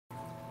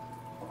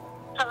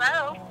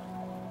Hello?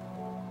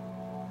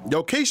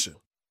 Yo, Keisha.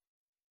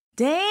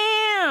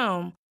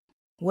 Damn.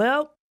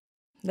 Well,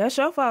 that's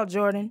your fault,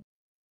 Jordan.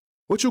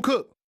 What you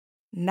cook?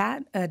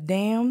 Not a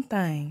damn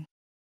thing.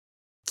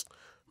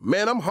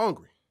 Man, I'm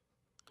hungry.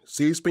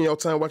 See, you spend your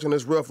time watching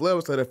this rough level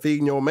instead of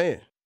feeding your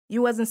man.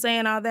 You wasn't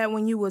saying all that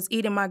when you was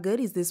eating my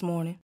goodies this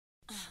morning.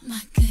 My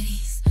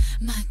goodies,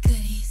 my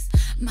goodies,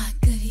 my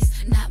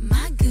goodies, not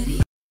my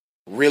goodies.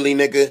 Really,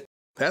 nigga?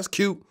 That's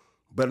cute,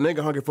 but a nigga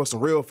hungry for some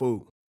real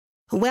food.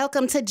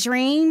 Welcome to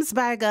Dreams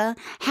Burger.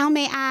 How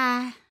may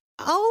I?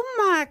 Oh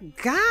my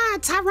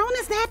God, Tyrone,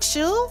 is that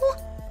you?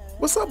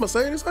 What's up,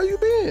 Mercedez? How you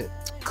been?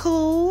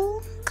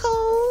 Cool.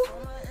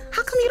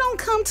 How come you don't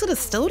come to the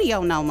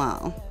studio no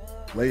more?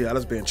 Lately, I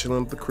just been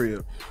chilling at the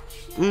crib.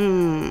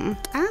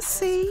 I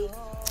see.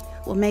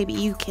 Well, maybe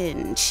you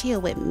can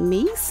chill with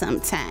me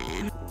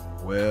sometime.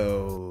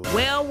 Well,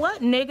 Well,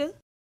 what, nigga?